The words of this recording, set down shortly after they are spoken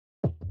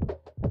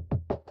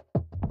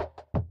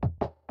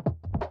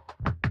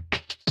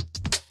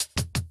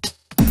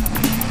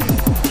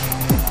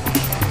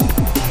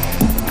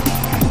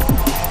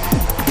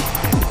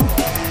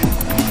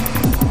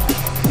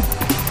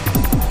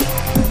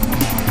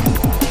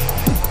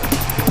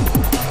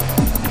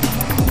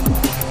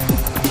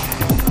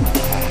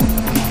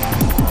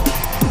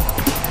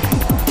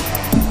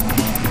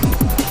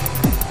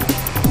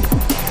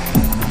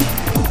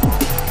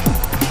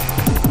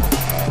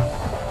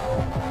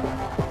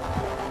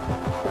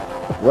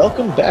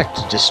Welcome back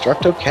to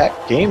Destructo Cat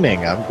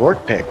Gaming. I'm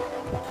Gortpig.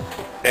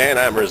 And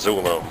I'm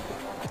Rizzulum.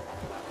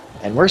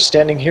 And we're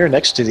standing here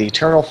next to the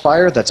eternal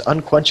fire that's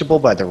unquenchable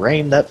by the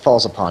rain that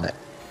falls upon it.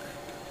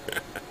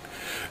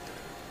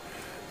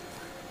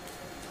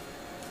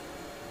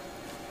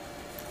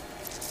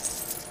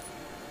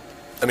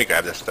 Let me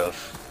grab this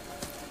stuff.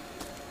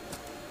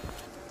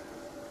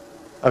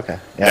 Okay.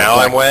 Yeah, now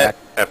I'm wet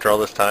back. after all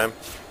this time.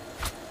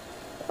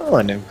 Oh,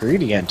 an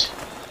ingredient.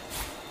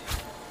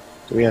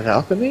 Do we have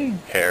alchemy?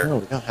 Hair. No,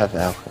 we don't have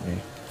alchemy.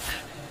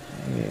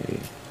 Hey.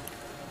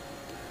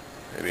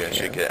 Maybe I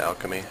should get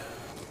alchemy.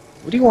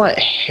 What do you want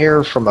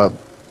hair from a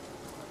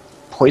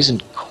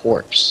poisoned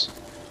corpse?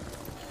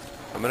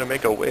 I'm gonna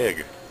make a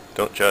wig.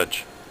 Don't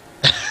judge.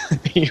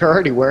 You're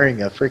already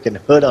wearing a freaking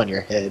hood on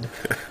your head.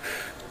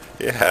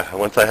 Yeah,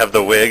 once I have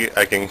the wig,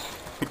 I can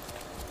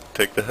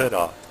take the hood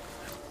off.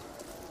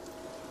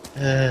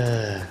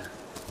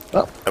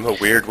 Well, I'm a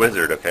weird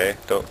wizard, okay?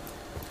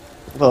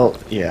 Well,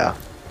 yeah.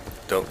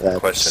 Don't That's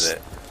question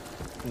it.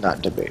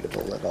 Not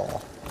debatable at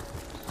all.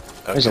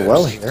 Okay, There's a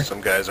well here. Some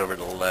guys over to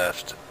the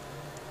left.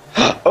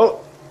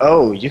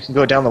 Oh, you can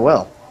go down the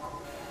well.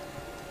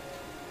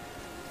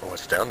 Oh,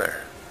 what's down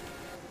there?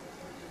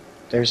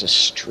 There's a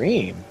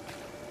stream.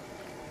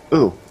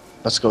 Ooh,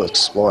 let's go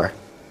explore.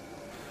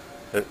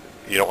 You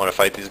don't want to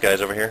fight these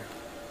guys over here?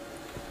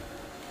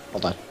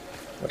 Hold on.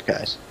 What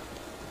guys?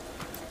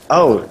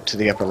 Oh, to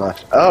the upper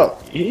left. Oh,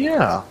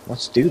 yeah.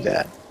 Let's do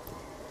that.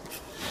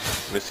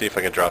 Let me see if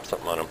I can drop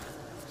something on them.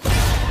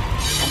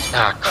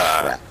 Ah,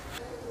 crap.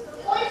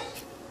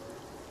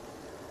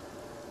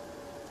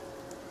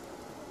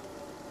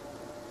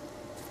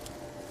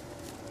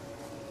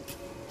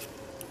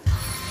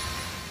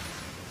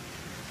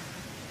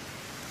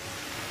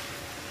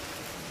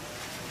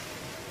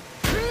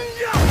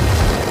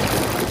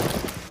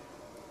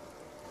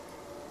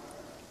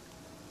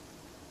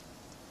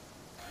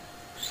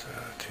 So,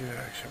 2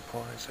 action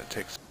points. That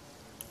takes...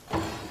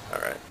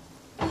 Alright.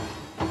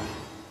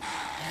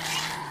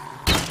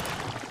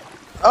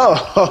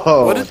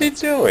 Oh! What is he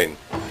doing?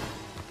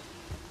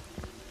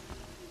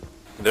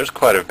 There's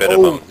quite a bit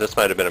of them. This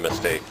might have been a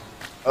mistake.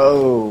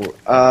 Oh,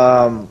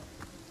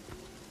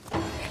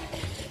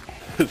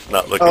 It's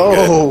not looking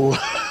good.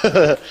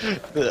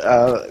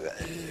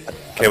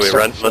 Okay, let's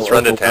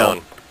run to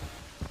town.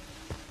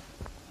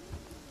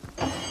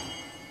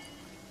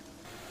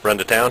 Run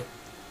to town?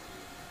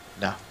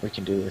 No, we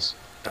can do this.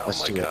 Oh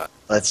Let's my do god. it.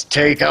 Let's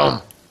take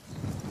them.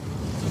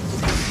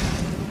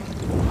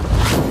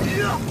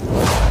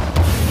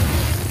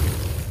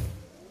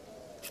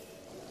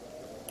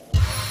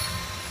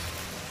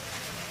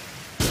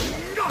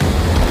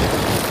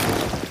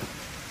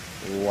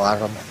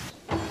 Water 'em.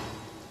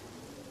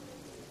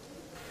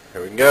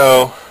 Here we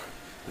go.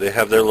 They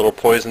have their little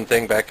poison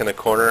thing back in the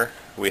corner.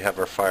 We have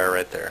our fire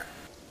right there.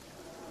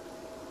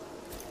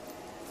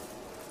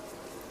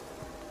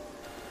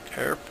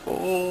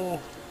 Careful.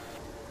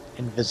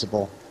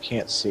 Invisible.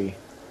 Can't see.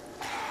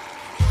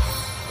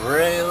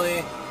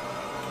 Really?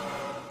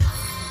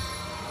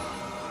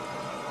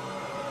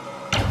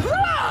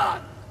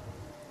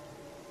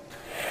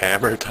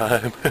 Hammer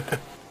time.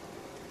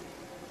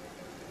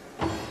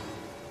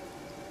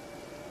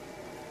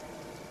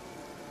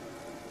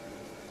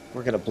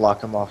 We're gonna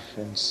block them off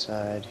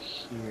inside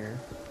here.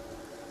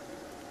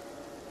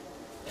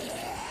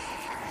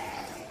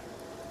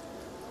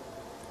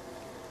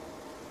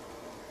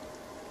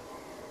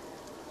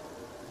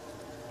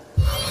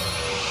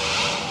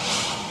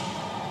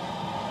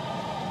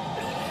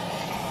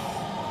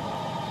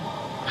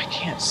 I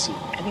can't see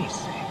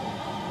anything.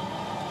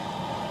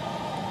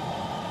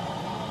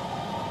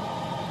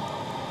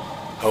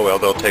 Oh well,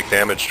 they'll take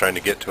damage trying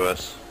to get to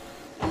us.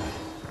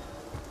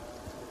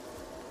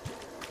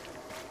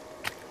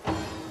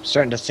 I'm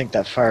starting to think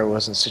that fire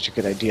wasn't such a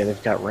good idea.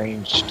 They've got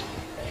ranged.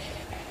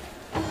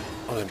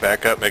 Well then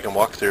back up, make them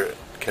walk through it,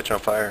 catch on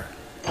fire.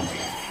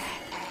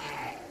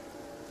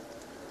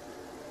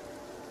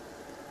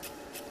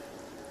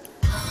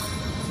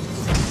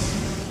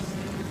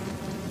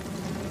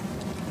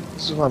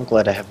 This is why I'm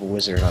glad I have a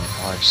wizard on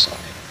our side.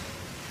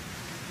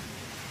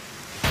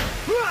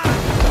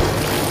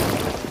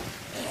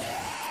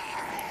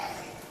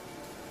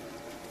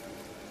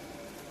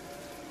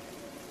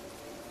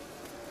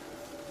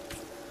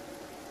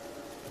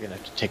 We're gonna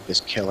have to take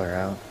this killer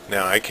out.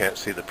 Now I can't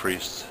see the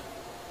priest.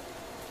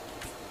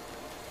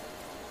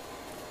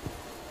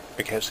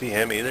 I can't see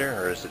him either,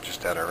 or is it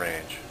just out of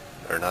range?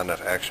 Or not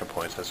enough action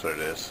points, that's what it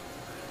is.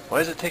 Why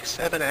does it take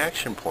 7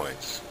 action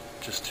points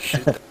just to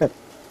shoot them?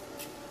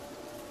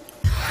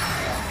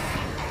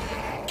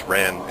 Just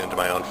ran into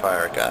my own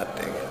fire, god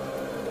dang it.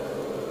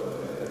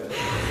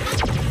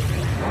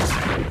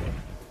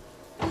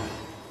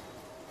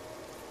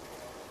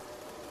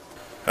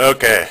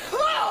 Okay.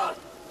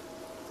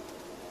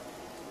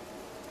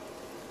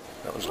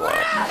 That was a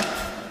lot.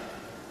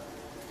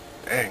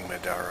 Dang,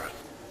 Madara.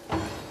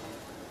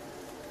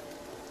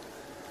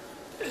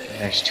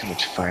 There's too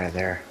much fire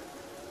there.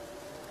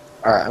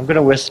 Alright, I'm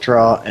gonna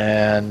withdraw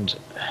and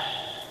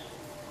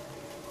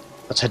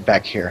let's head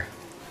back here.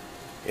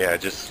 Yeah,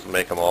 just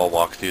make them all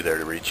walk through there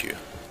to reach you.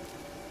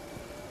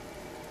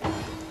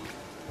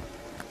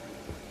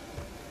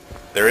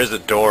 There is a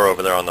door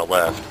over there on the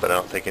left, but I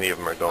don't think any of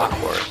them are going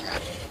for it.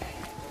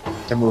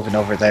 They're moving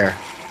over there.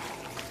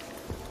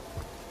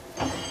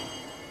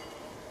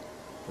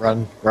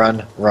 Run,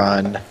 run,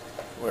 run.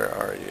 Where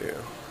are you?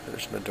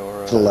 There's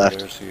Medora. To the left.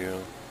 There's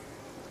you.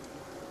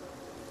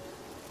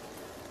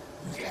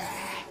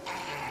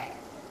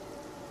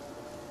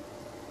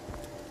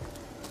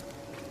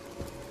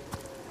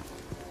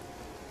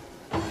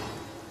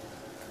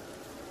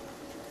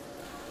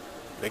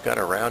 They got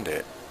around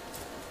it.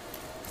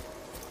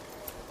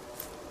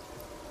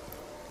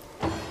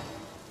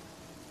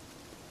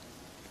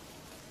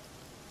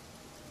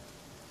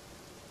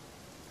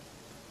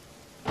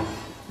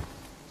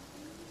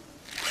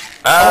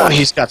 Oh,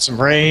 he's got some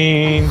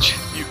range.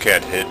 You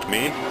can't hit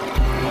me.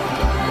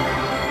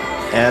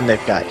 And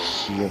they've got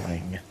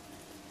healing.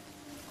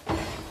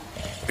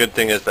 Good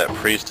thing is that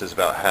priest is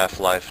about half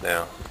life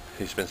now.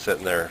 He's been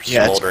sitting there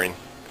Yeah, smoldering.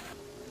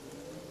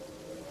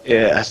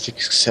 Yeah, I think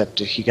except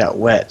he got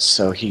wet,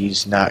 so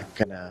he's not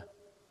gonna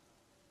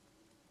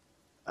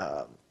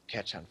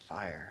catch on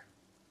fire.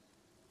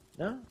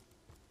 No?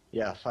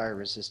 Yeah, fire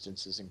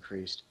resistance is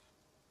increased.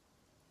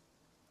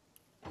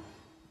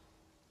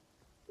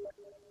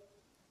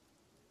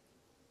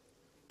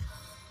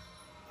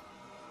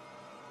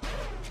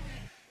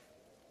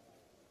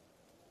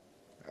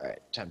 Alright,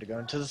 time to go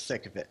into the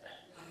thick of it.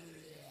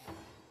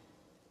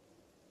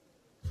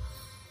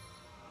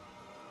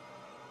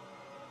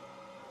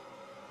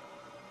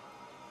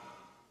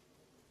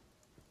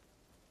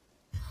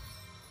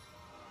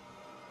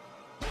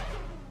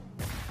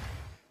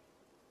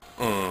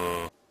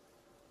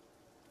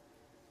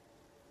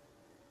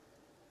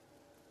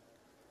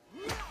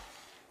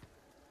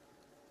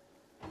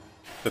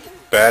 The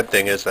bad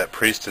thing is that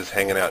priest is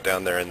hanging out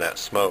down there in that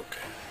smoke.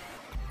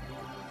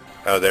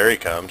 Oh, there he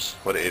comes.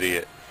 What an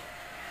idiot.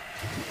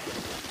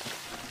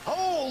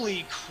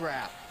 Holy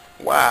crap!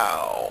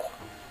 Wow.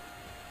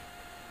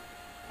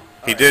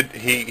 He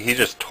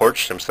just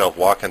torched himself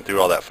walking through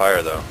all that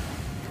fire, though.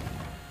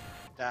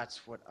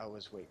 That's what I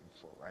was waiting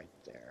for right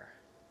there.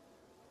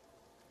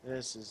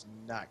 This is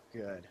not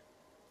good.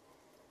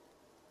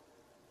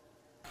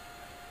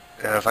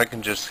 And if I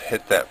can just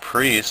hit that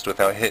priest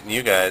without hitting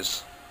you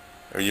guys.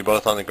 Are you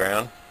both on the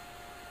ground?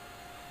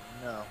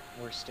 No,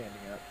 we're standing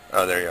up.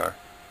 Oh, there you are.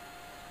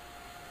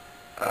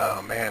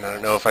 Oh man, I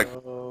don't know if I...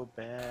 So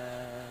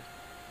bad.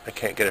 I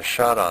can't get a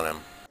shot on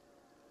him.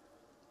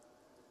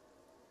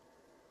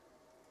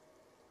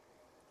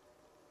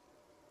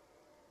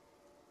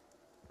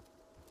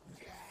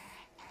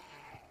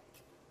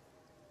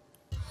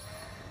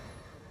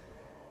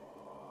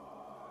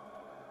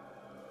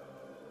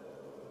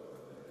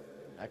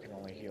 I can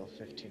only heal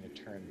 15 a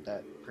turn.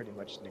 That pretty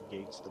much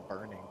negates the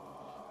burning.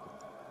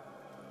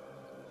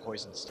 The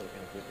poison's still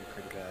gonna get me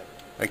pretty bad.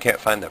 I can't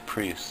find that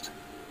priest.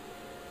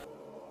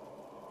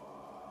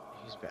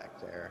 He's back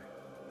there,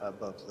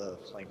 above the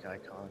flank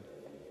icon.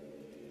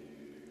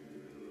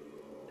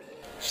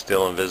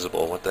 Still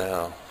invisible, what the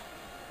hell?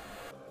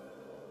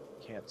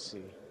 Can't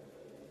see.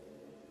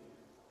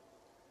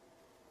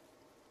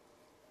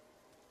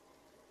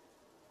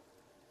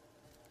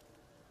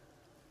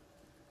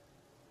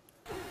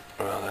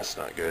 Well, that's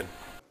not good.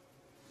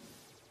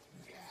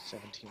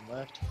 17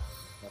 left.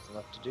 Nothing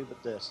left to do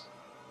but this.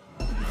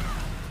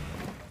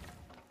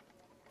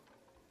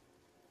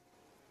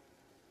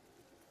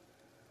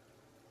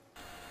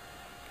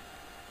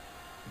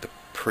 The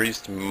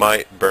priest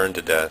might burn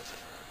to death.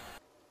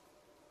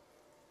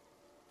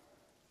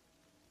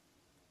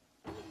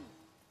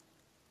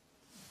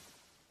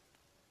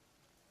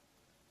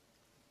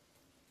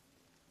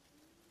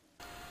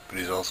 But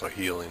he's also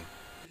healing.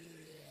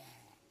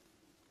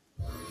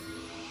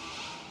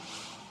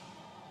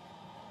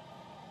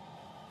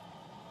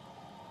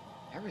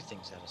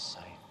 Everything's out of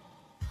sight.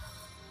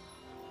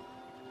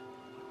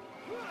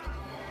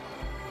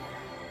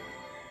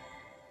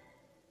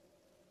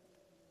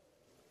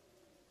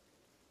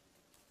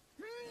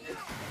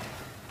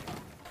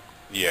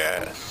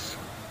 Yes.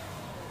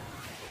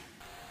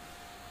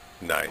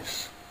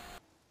 Nice.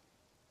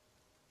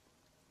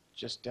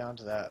 Just down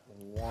to that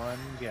one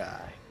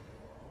guy.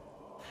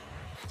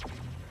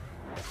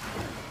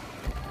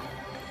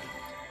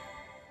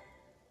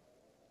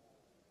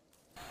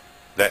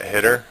 That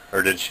hit her,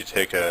 or did she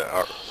take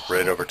a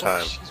right over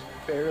time? She's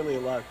barely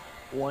alive.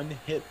 1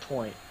 hit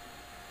point.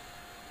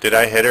 Did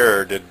I hit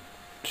her, or did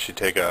she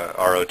take a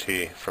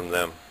ROT from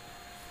them?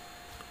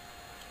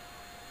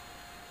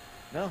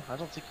 No, I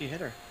don't think you hit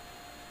her.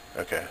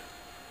 Okay.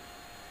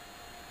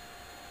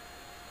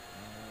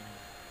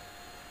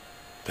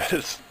 That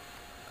is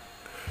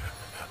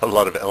a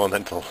lot of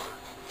elemental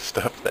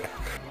stuff there.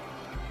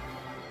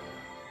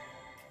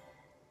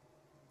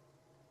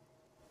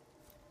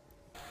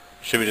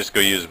 Should we just go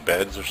use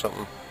beds or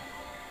something?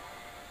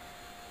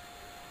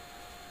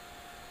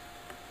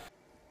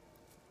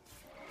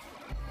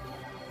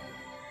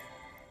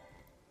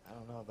 I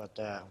don't know about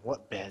that.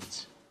 What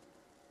beds?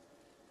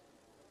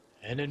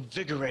 An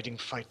invigorating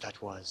fight that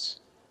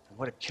was. And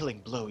what a killing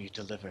blow you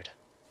delivered.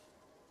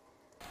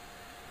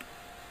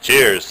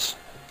 Cheers!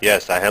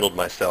 Yes, I handled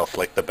myself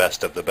like the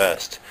best of the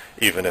best,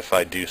 even if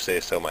I do say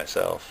so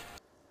myself.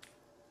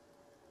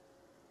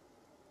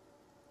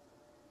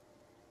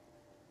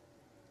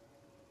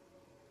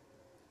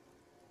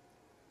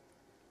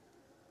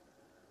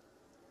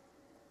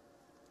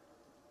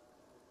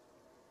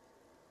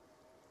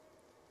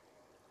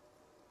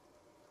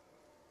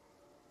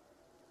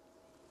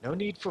 No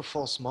need for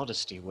false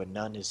modesty where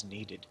none is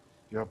needed.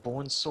 You're a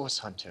born source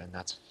hunter, and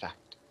that's a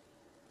fact.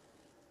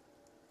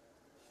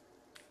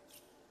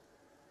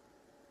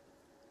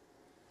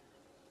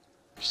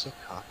 You're so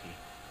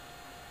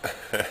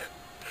cocky.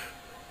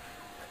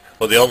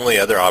 Well, the only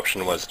other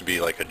option was to be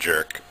like a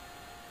jerk.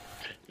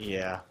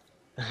 Yeah.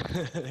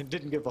 It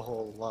didn't give a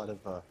whole lot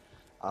of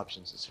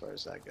options as far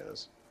as that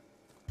goes.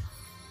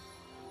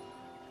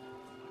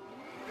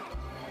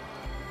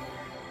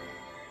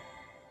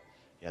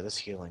 Yeah, this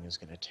healing is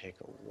going to take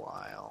a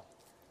while.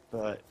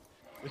 But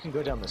we can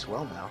go down this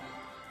well now.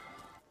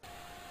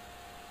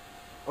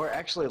 Or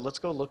actually, let's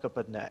go look up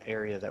in that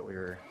area that we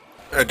were...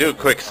 Do a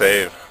quick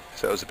save.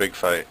 So that was a big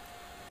fight.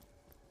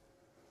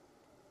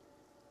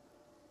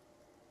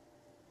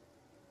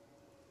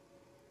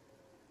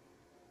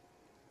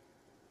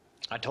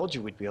 I told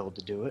you we'd be able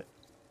to do it.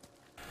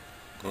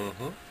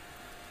 Mm-hmm.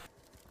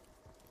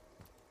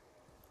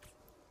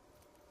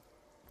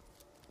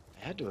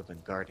 I had to have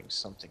been guarding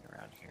something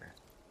around here.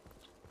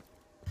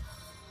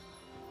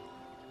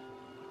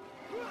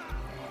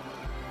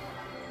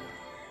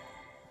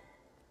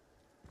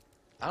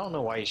 I don't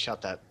know why you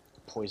shot that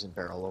poison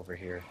barrel over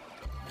here.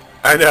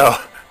 I know.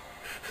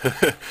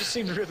 It just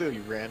seemed really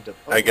random.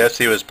 Oh. I guess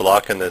he was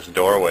blocking this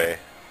doorway,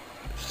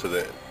 so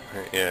that,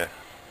 yeah.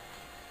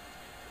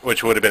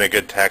 Which would have been a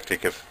good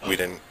tactic if we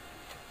didn't.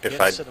 If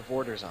Get a set of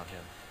orders on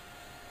him.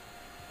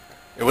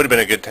 It would have been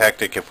a good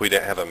tactic if we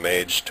didn't have a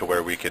mage to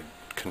where we could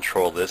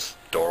control this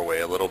doorway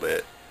a little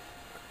bit.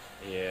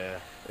 Yeah.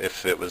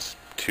 If it was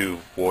two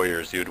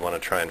warriors, you'd want to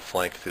try and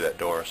flank through that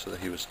door so that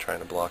he was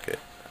trying to block it.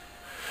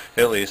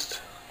 At least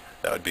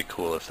that would be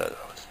cool if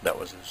that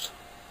was his.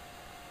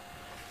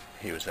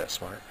 He was that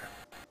smart.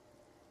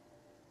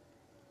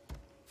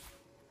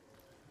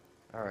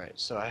 Alright,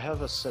 so I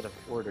have a set of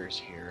orders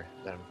here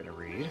that I'm going to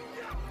read.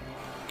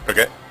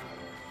 Okay. If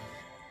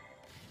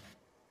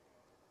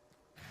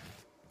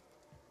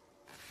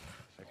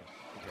I can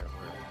figure out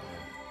where I'm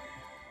going.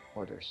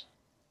 Orders.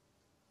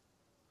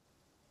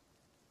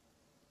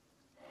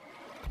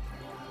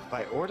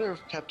 By order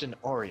of Captain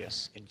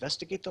Aureus,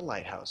 investigate the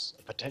lighthouse,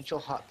 a potential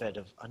hotbed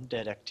of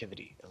undead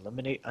activity.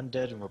 Eliminate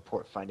undead and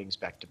report findings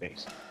back to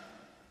base.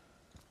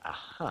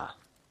 Aha.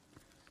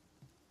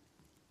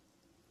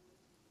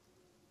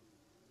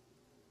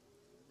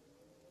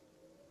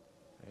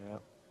 Yeah.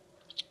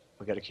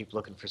 We gotta keep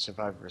looking for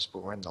survivors,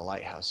 but we're in the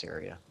lighthouse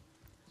area.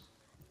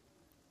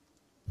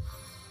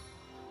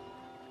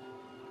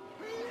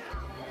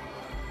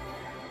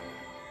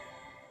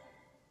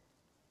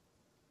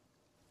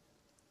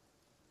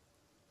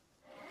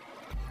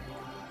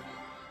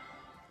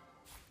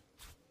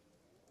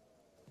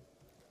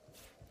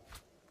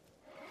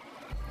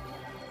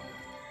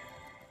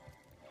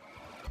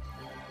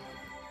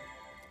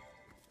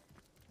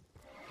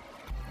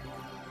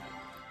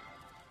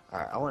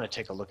 Alright, I want to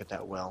take a look at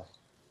that well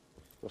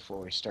before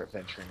we start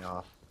venturing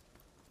off.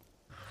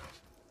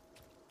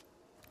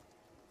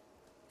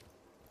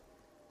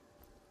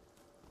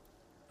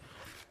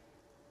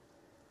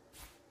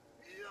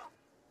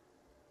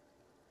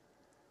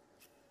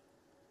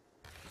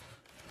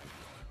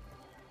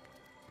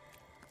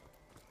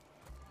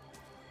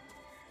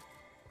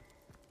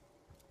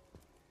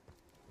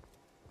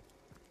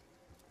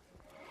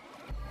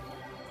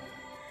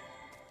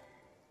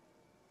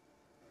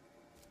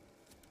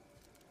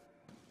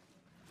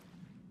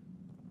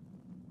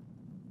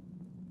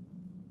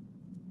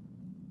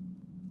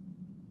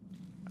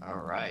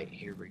 Alright,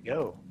 here we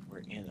go. We're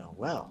in a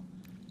well.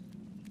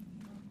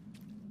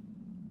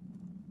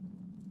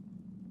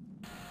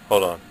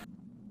 Hold on.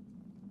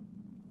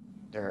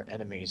 There are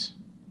enemies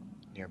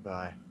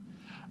nearby.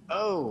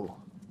 Oh!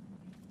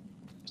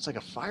 It's like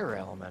a fire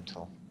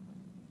elemental.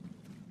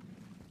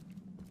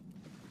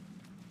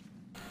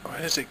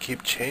 Why does it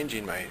keep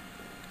changing my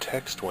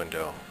text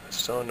window? It's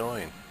so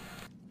annoying.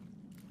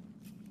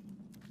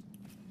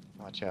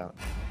 Watch out.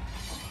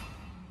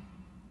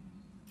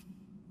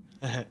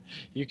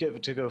 You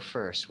get to go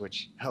first,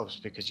 which helps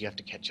because you have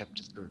to catch up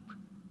to the group.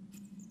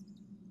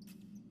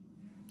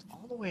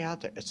 All the way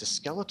out there. It's a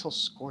skeletal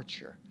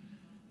scorcher.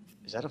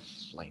 Is that a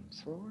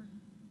flamethrower?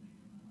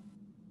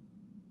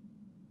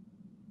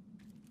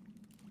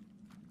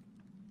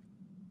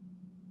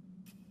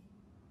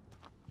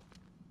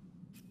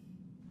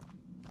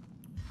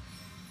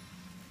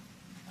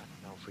 I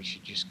don't know if we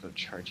should just go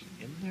charging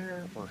in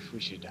there, or if we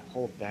should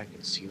hold back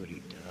and see what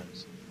he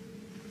does.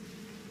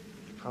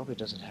 He probably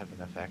doesn't have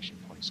enough action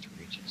points to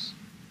reach us.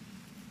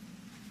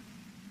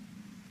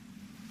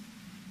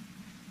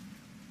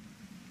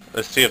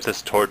 Let's see if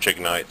this torch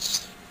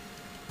ignites.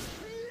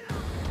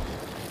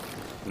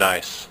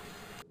 Nice.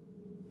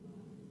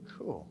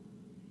 Cool.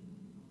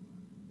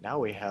 Now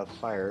we have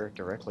fire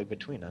directly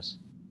between us.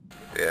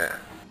 Yeah.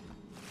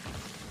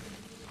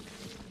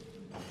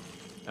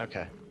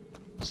 Okay.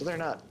 So they're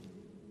not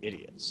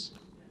idiots.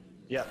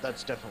 Yeah,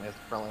 that's definitely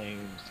a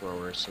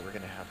flamethrower, so we're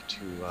gonna have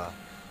to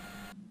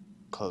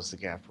close the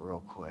gap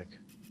real quick.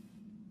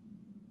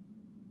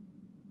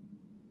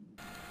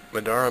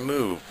 Madara,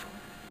 move.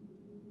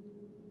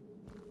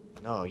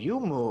 No, you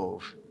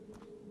move!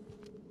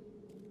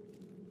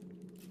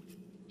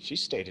 She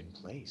stayed in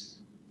place.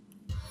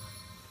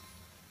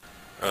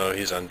 Oh,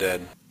 he's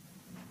undead.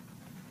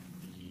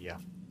 Yeah.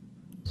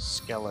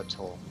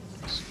 Skeletal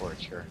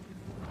Scorcher.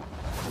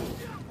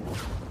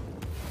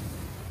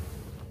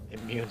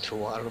 Immune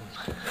to autumn.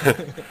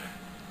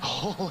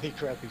 Holy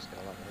crap, he's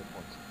got a lot of hit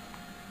points.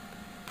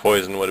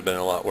 Poison would have been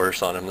a lot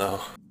worse on him,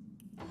 though.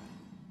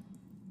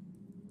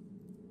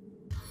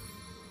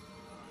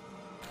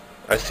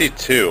 I see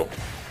two.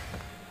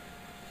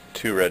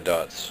 Two red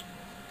dots.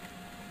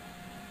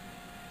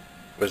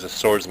 There's a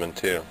swordsman,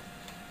 too.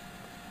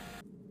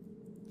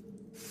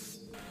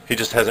 He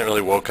just hasn't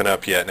really woken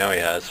up yet. Now he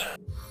has.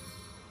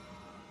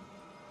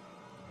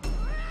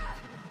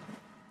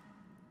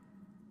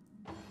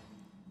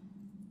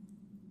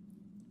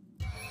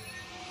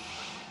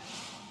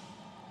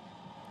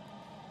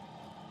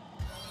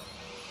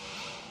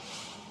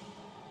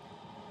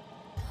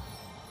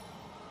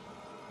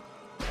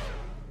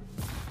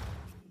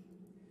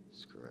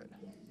 Screw it.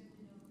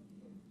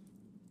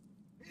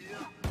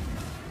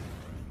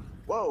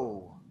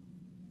 Whoa!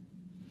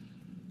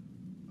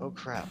 Oh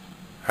crap.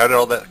 How did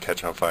all that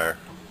catch on fire?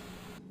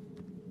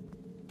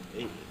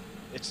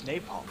 It's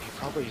napalm. He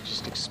probably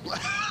just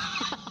exploded.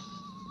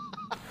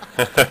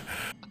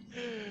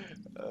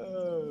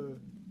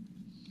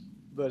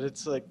 But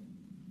it's like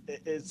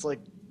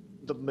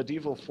the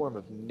medieval form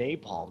of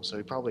napalm, so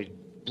he probably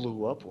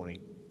blew up when he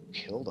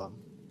killed him.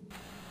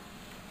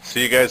 So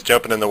you guys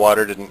jumping in the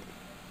water didn't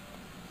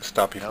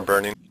stop you from Nope.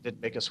 burning?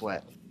 Didn't make us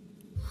wet.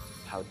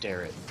 How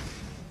dare it?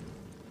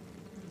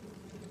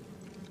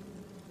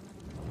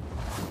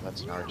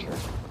 That's an archer.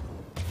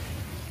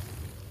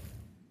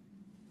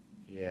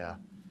 Yeah.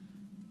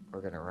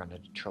 We're gonna run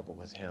into trouble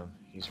with him.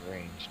 He's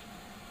ranged.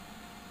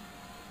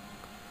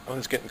 Oh,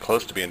 he's getting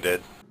close to being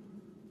dead.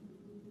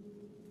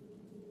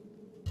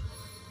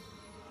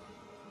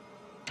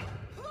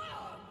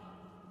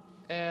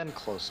 And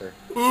closer.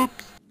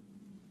 Oops!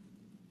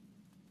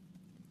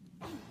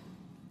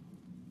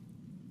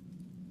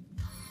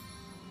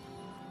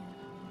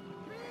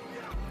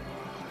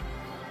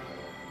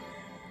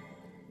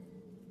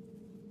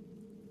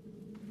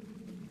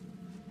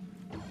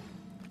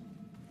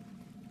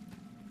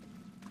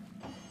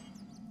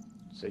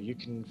 So you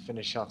can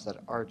finish off that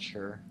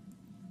archer.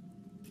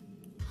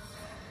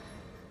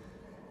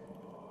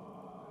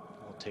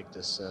 I'll take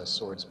this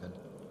swordsman.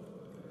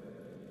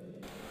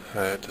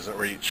 It doesn't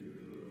reach.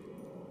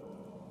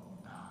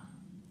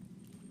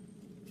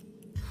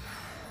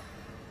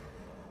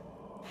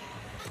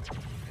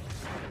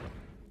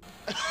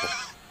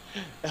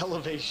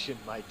 Elevation,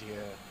 my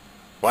dear.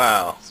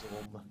 Wow.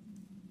 Zoom.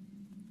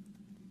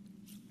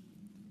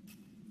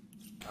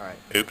 Alright,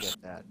 Oops.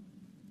 get that.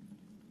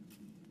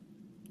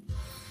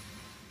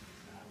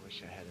 I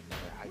wish I had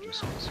another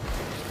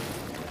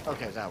hydrospace.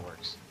 Okay, that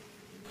works.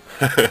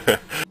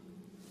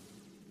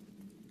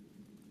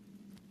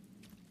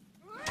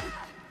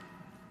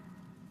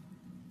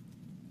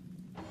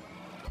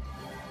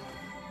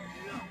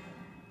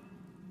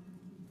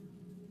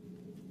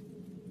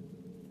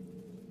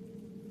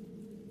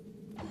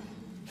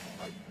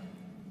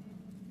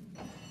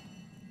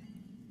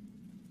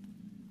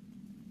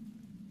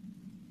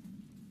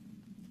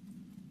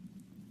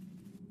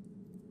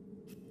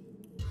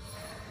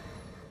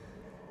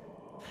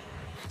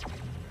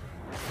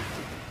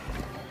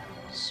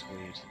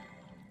 Sweet.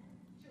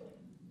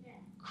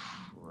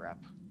 Crap.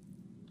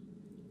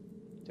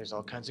 There's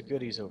all kinds of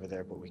goodies over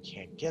there, but we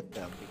can't get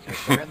them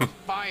because they're in the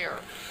fire!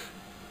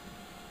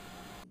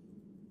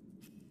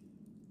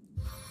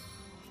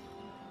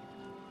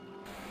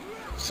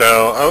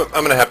 So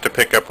I'm gonna have to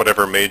pick up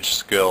whatever mage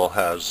skill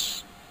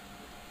has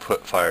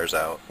put fires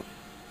out.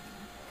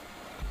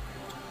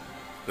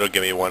 It'll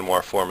give me one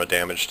more form of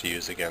damage to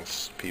use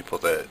against people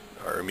that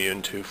are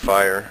immune to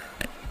fire.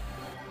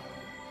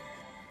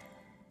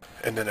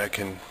 And then I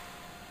can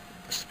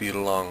speed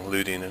along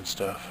looting and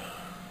stuff.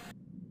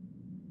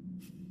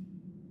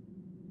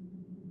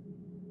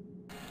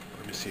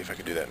 Let me see if I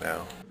can do that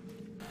now.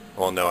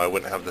 Well, no, I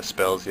wouldn't have the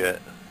spells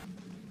yet.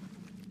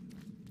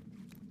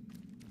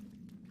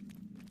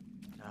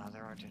 No,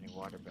 there aren't any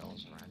water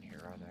bells around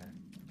here, are there?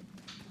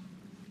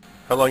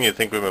 How long do you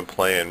think we've been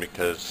playing?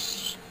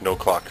 Because no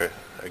clock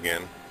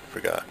again.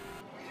 Forgot.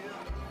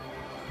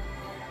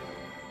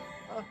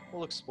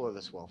 We'll explore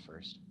this well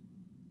first.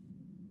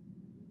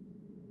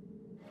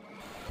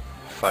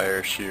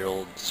 Fire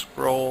shield,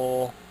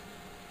 scroll,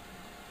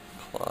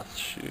 cloth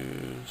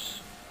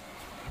shoes.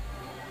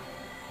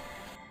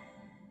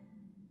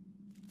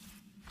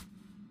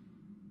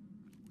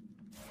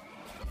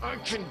 I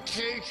can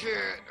take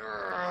it.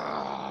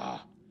 Ugh.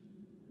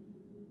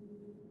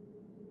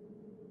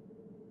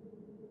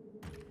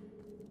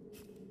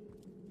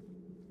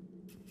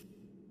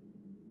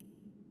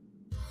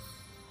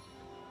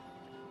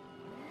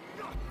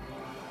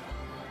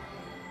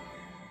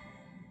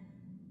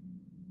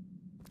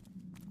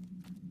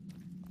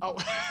 Oh,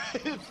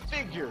 it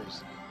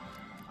figures.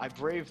 I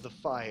brave the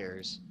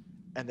fires,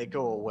 and they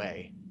go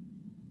away.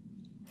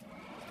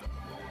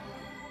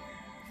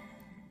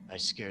 I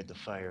scared the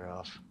fire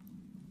off.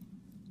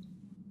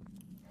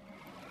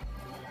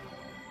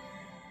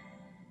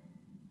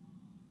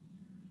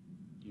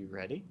 You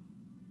ready?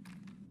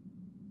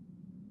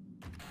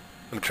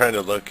 I'm trying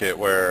to look at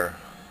where's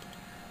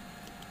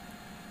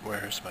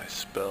my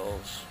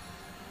spells.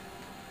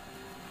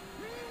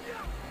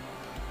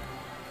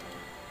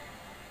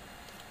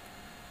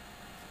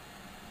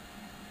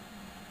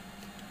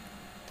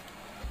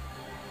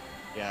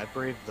 Yeah, I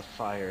braved the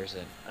fires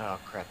and... Oh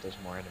crap, there's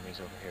more enemies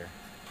over here.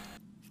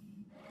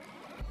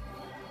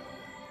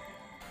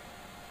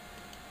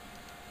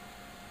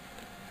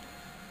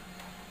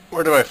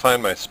 Where do I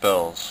find my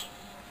spells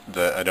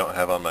that I don't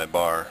have on my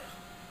bar?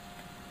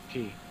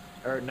 P.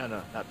 Or, no,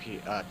 not P,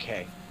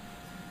 K.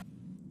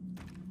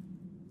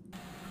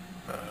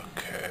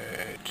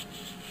 Okay.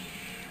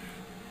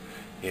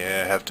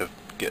 Yeah, I have to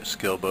get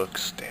skill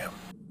books. Damn.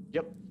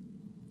 Yep.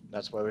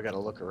 That's why we gotta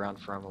look around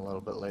for them a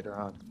little bit later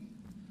on.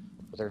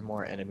 But there's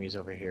more enemies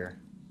over here.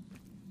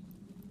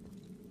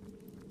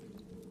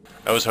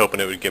 I was hoping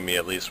it would give me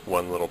at least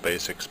one little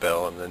basic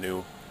spell in the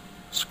new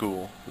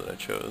school that I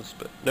chose,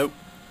 but nope.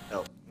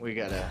 Oh, we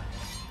gotta...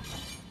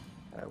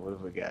 Alright, what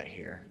have we got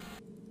here?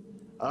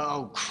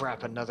 Oh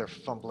crap, another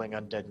fumbling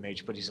undead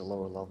mage, but he's a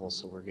lower level,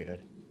 so we're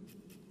good.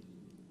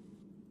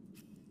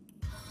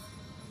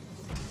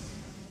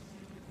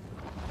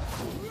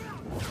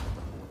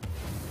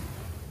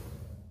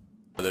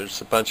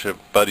 There's a bunch of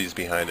buddies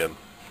behind him.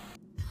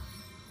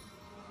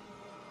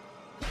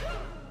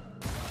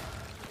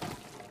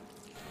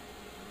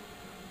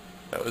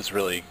 That was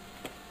really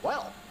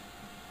Well,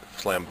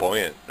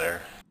 flamboyant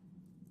there.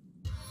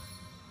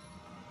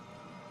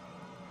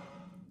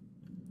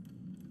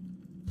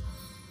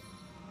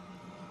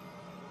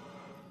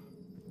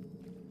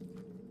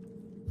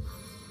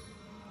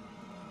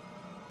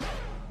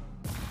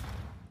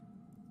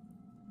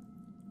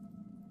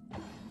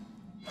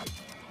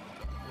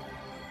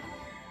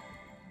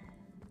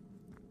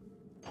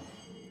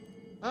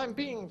 I'm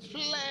being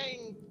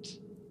flanked!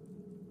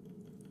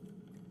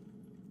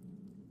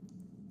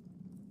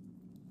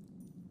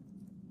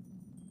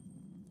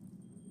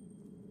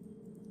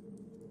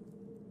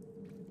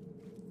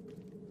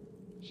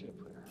 Should have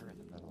put her in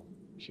the middle.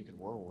 She could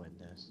whirlwind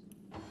this.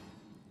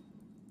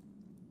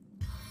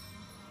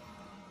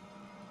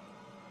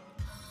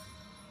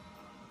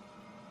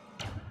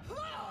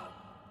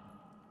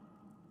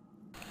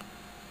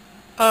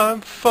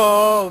 I'm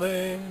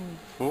falling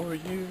for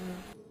you.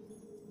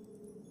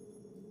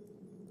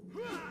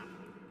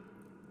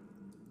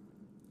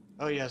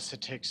 Oh yes,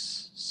 it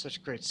takes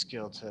such great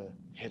skill to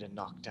hit a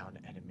knockdown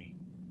enemy.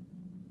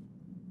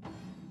 I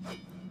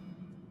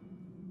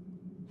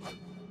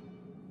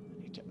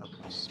need to up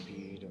my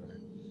speed or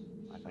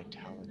my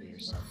vitality or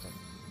something.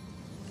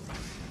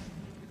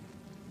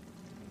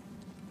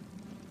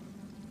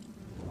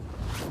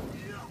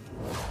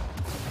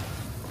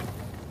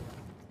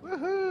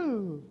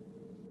 Woohoo!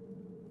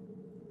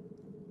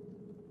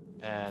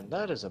 And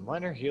that is a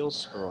minor heal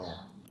scroll.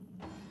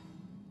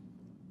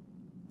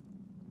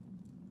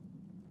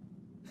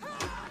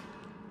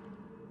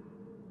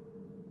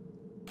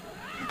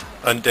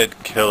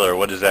 Undead killer,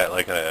 what is that,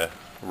 like a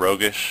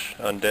roguish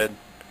undead?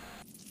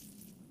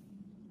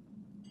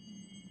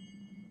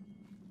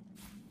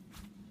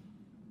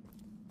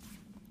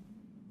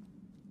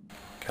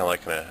 Kind of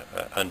like an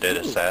undead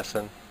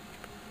assassin?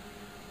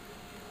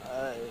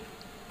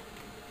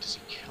 Does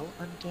he kill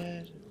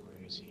undead?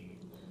 Or is he...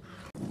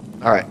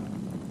 Alright.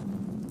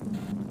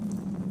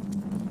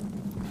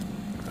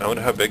 I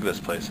wonder how big this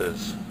place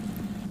is.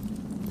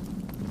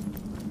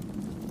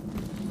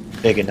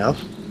 Big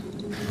enough.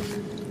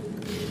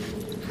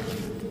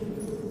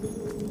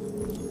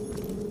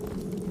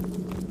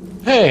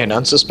 Hey, an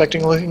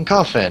unsuspecting looking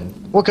coffin.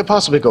 What could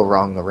possibly go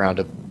wrong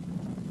around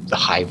the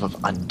hive of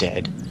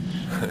undead?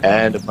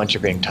 And a bunch are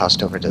being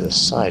tossed over to the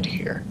side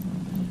here.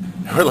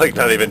 We're like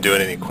not even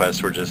doing any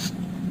quests, we're just,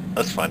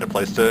 let's find a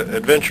place to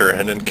adventure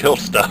and then kill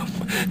stuff.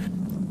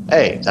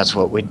 Hey, that's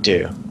what we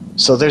do.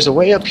 So there's a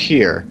way up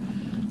here,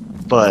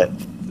 but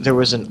there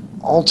was an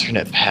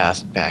alternate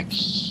path back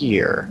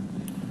here.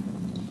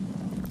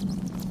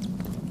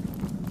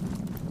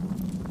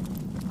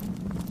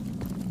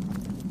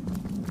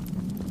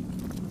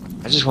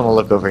 I just want to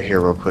look over here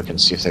real quick and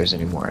see if there's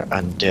any more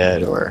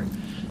undead or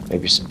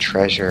maybe some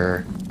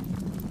treasure.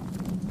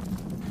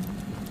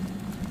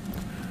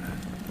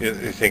 You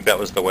think that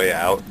was the way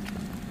out?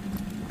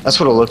 That's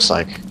what it looks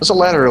like. There's a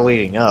ladder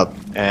leading up,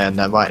 and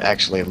that might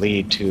actually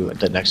lead to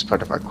the next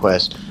part of our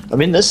quest. I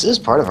mean, this is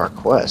part of our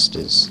quest,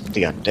 is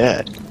the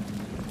undead.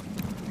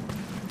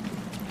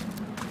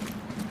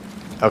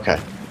 Okay.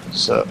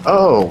 So,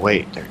 oh,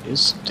 wait, there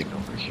is something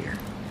over here.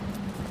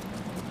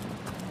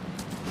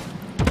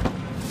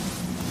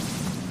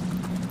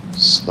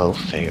 Slow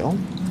fail?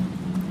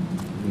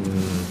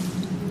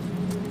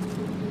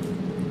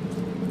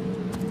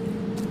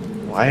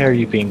 Why are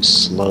you being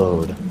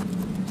slowed?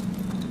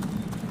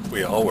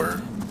 We all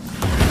were.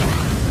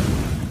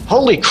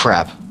 Holy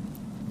crap!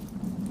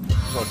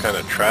 There's all kind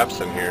of traps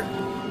in here.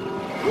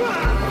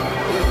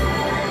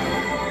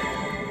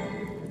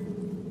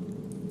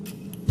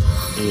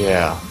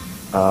 Yeah.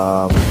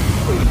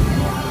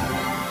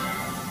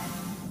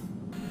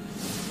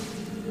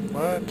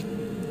 What?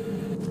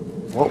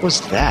 What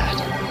was that?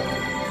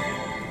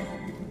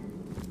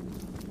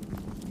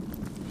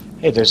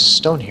 Hey, there's a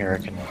stone here I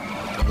can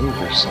move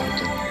or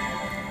something.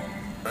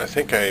 I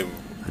think I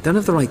I don't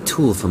have the right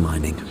tool for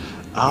mining.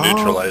 Oh.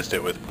 neutralized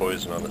it with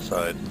poison on the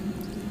side.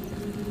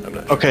 I'm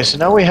not sure. Okay, so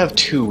now we have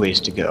 2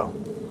 ways to go.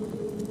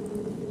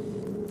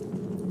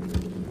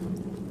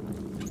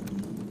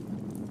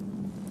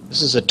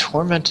 This is a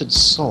tormented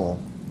soul.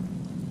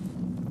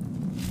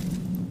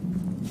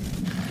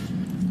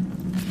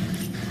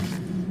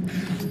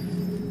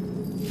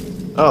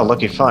 Oh,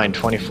 lucky find,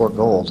 24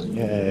 gold.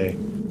 Yay.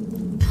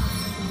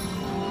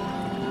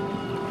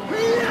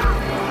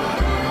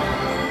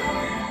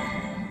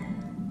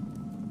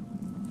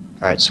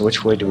 Alright, so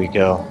which way do we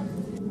go?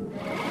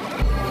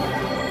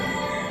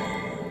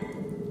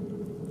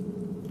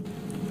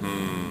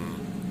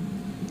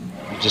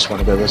 You just want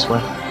to go this way?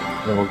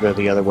 Then we'll go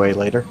the other way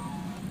later?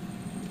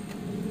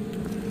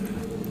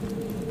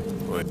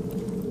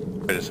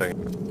 Wait a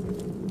second.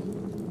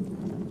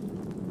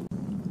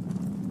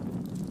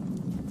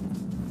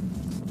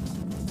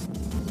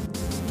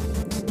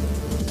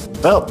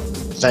 Well,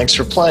 thanks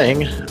for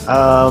playing.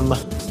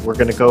 We're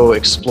gonna go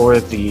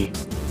explore the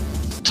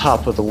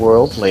top of the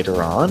world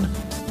later on.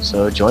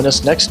 So join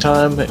us next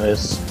time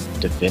with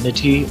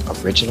Divinity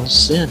Original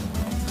Sin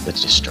with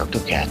Destructo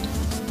Cat.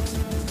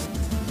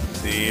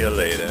 See you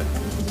later.